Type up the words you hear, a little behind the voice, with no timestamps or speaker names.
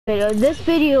This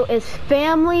video is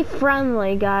family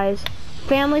friendly, guys.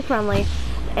 Family friendly.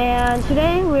 And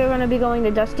today we're going to be going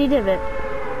to Dusty Divot.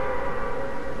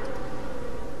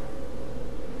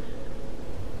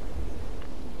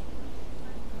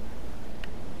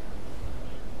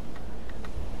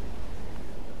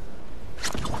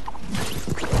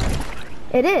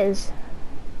 It is.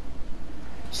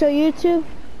 So YouTube,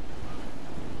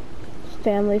 it's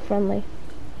family friendly.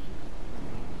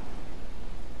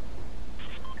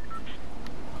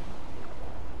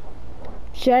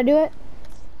 Should I do it?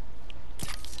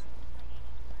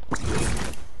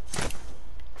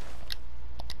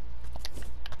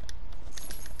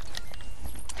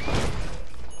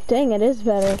 Dang, it is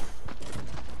better.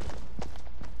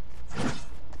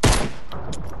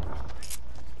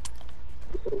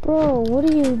 Bro, what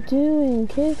are you doing,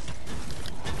 kid?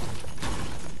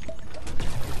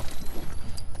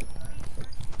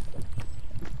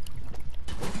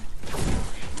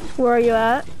 Where are you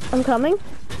at? I'm coming.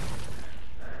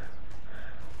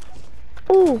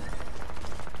 Ooh,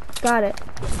 got it.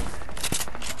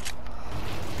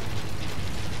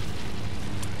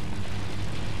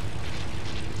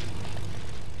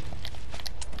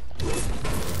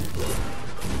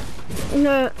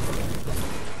 No.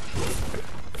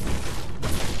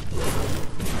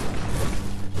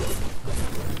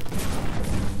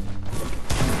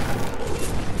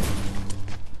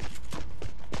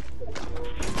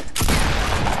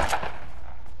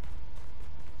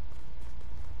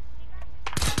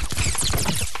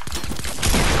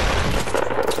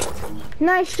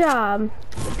 Nice job.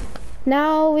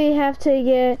 Now we have to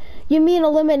get. You mean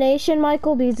elimination,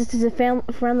 Michael? Because this is a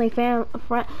family friendly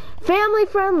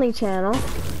channel.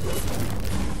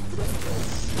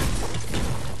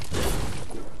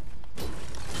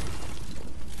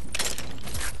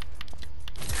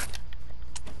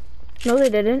 No, they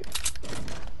didn't.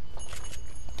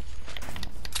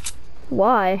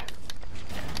 Why?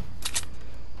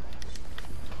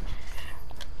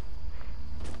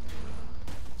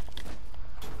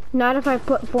 Not if I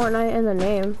put Fortnite in the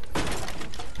name.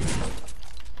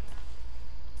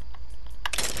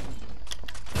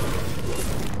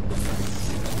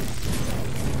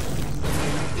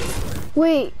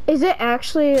 Wait, is it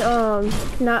actually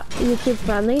not YouTube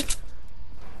friendly?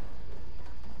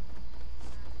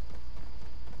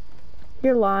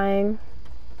 You're lying.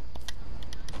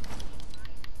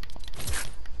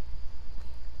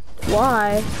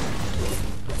 Why?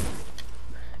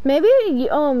 Maybe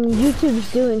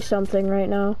YouTube's doing something right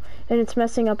now and it's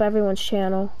messing up everyone's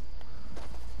channel.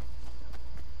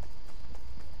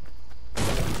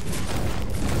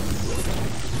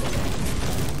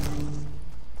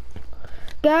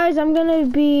 Guys, I'm gonna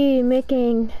be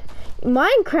making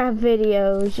Minecraft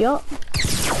videos, yup.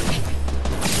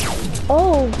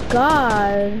 Oh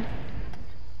God.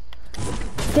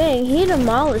 Dang, he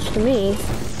demolished me.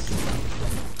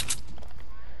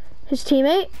 His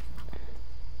teammate?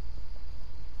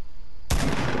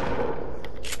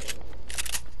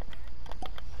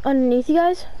 Underneath you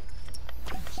guys?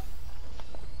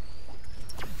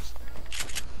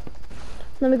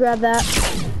 Let me grab that.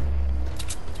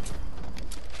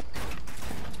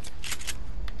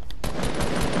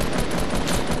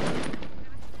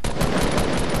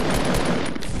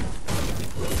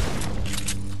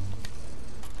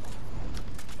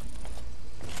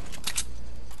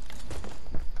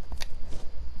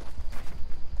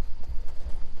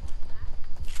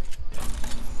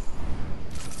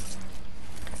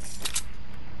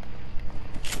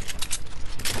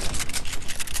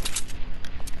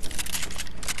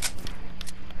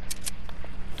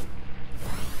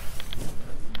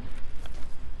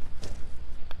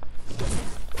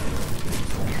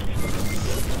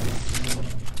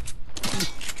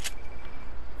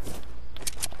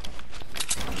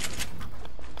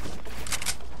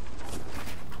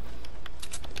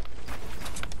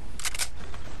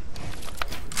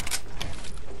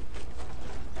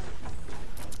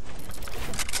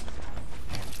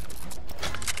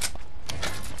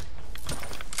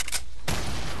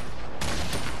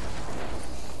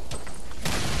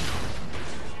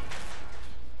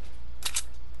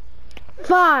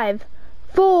 Five,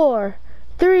 4,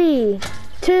 3,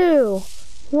 2,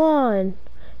 1,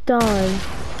 done.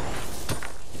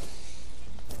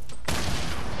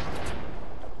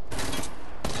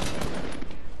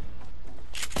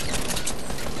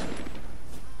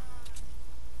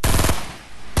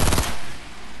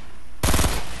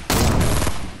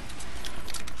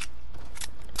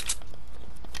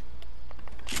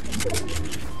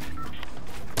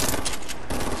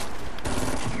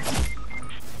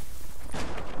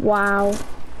 Wow.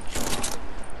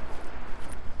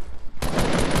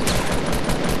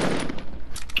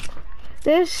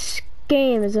 This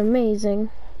game is amazing.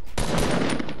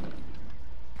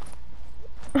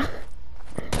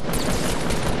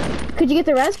 Could you get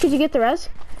the res? Could you get the res?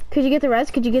 Could you get the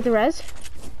res? Could you get the res?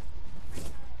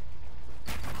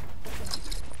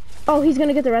 Oh, he's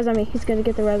gonna get the res on me. He's gonna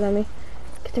get the res on me.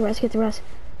 Get the res, get the res.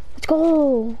 Let's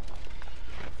go!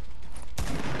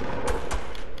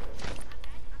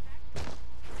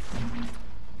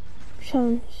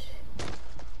 Sounds.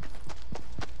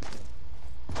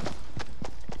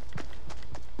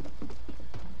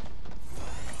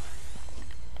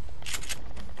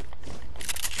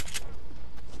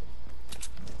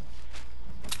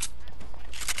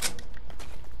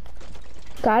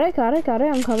 Got it, got it, got it.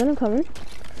 I'm coming, I'm coming.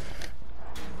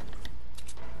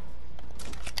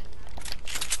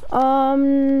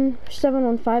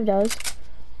 715 does.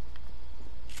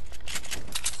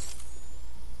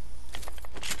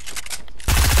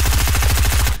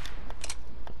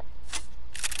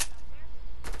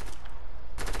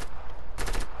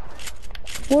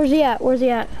 Where's he at? Where's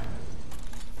he at?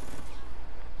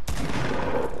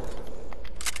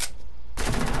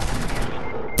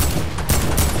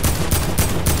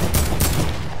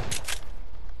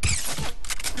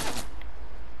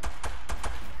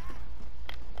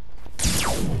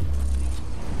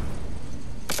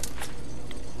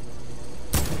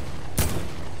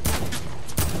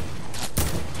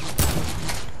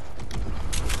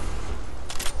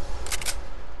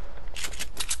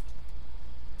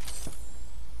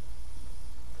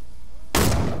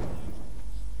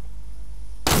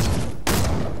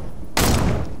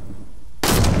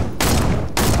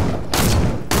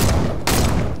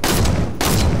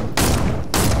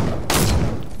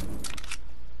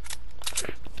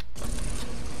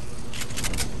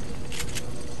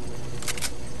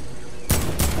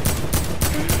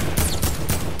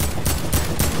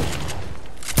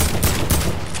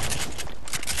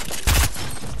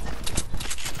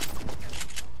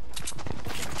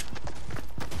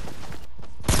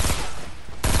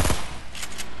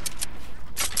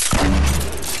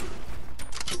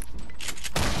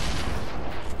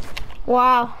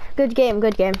 Wow, good game,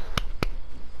 good game.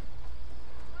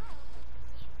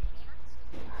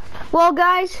 Well,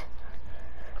 guys,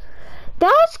 that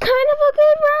was kind of a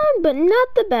good round, but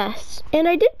not the best. And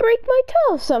I did break my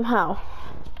toe somehow.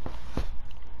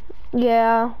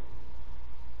 Yeah,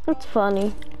 that's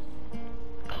funny.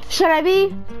 Should I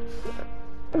be?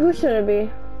 Who should I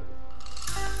be?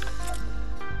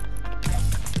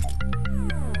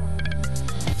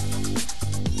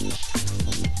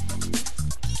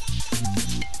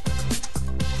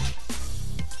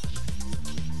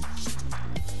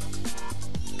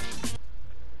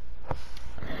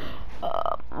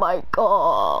 My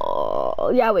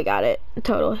God. Yeah, we got it.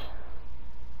 Totally.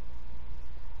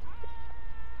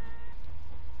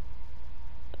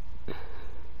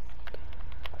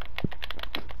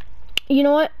 You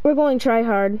know what? We're going try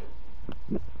hard.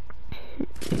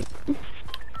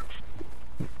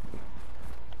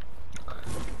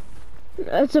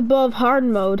 That's above hard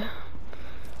mode.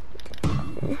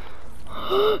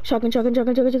 Shotgun, shotgun,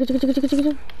 shotgun, shotgun, shotgun, shotgun, shotgun,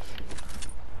 shotgun.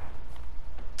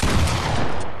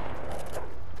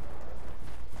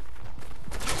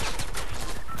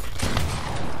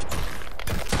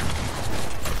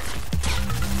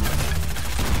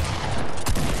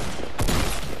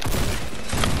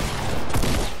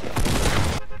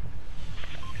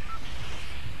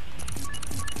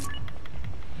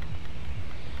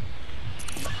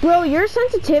 Bro, your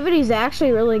sensitivity is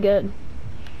actually really good.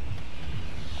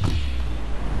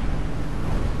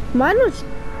 Mine was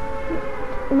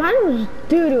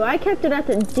doo-doo. I kept it at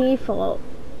the default.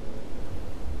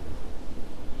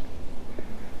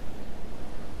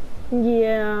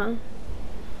 Yeah.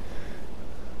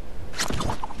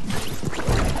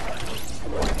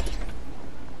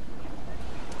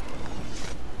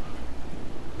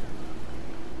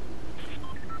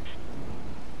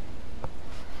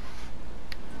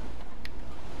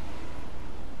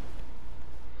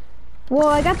 Well,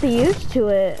 I got the used to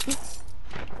it.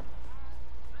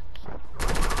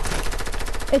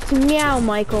 It's meow,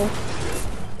 Michael.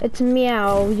 It's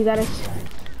meow. You gotta.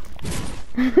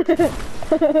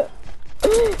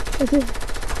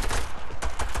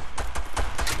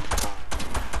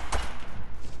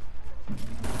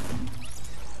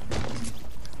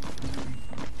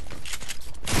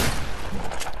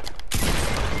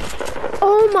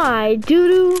 Oh my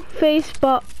doo-doo face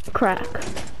butt crack.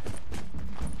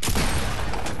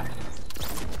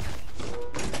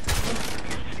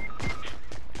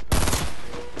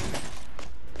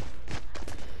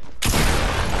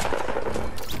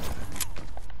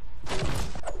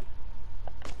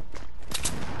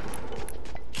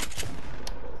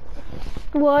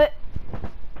 What?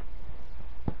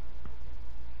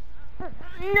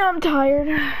 No, I'm tired.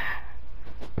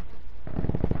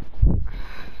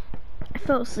 I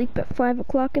fell asleep at 5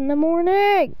 o'clock in the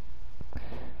morning.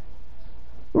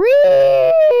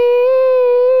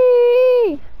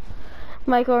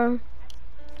 Michael.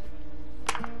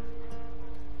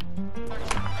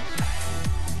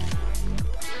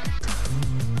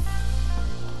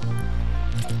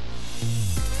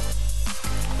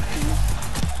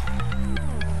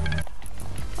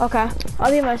 Okay,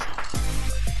 I'll be myself.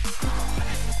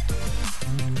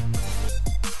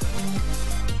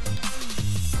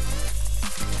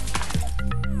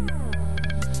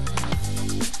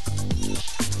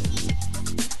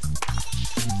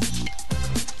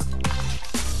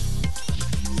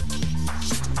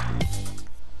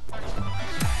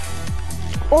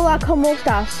 Hola, ¿cómo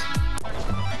estás?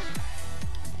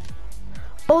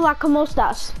 Hola, ¿cómo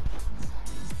estás?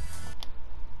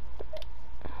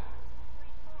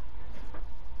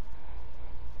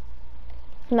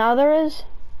 Now there is.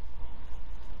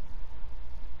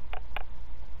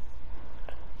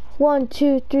 1,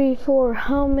 2, 3, 4.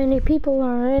 How many people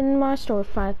are in my store?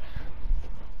 5.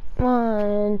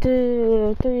 1,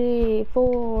 2, 3,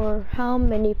 4. How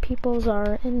many people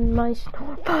are in my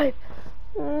store? 5.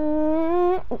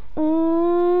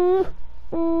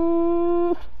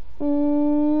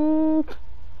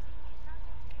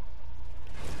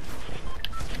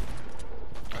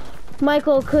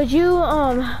 Michael, could you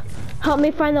help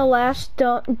me find the last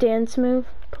dance move,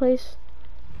 please?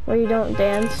 Where you don't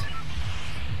dance.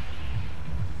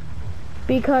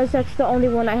 Because that's the only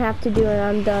one I have to do and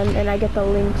I'm done and I get the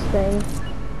links thing.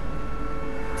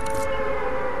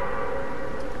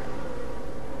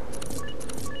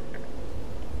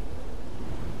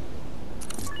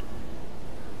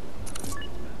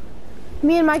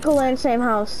 Me and Michael land same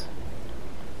house.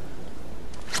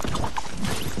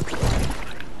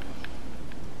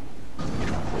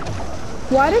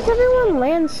 Why does everyone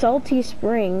land Salty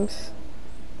Springs?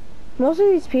 Most of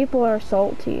these people are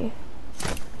salty.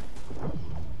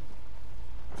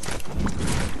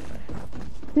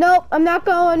 Nope, I'm not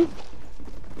going.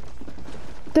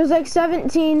 There's like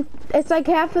 17. It's like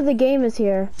half of the game is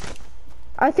here.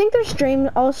 I think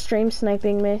they're all stream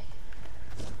sniping me.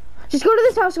 Just go to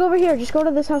this house over here. Just go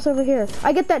to this house over here.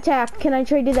 I get that tack. Can I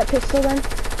trade you that pistol then?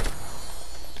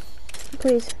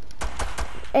 Please.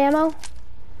 Ammo?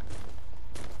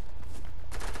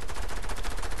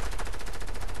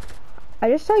 I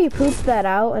just saw you poop that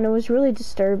out and it was really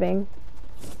disturbing.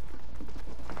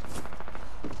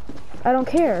 I don't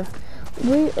care.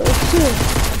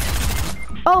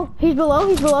 Oh, he's below,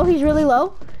 he's really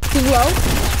low. He's low.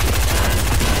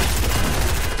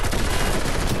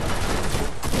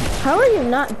 How are you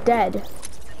not dead?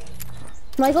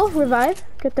 Michael, revive.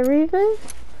 Get the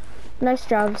revive. Nice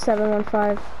job,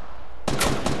 715.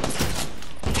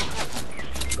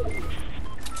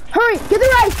 Hurry, get the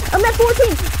rice! I'm at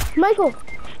 14! Michael!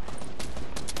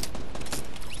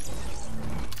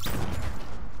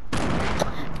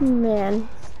 Man.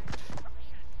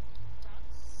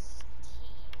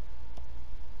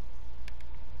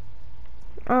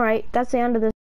 Alright, that's the end of this.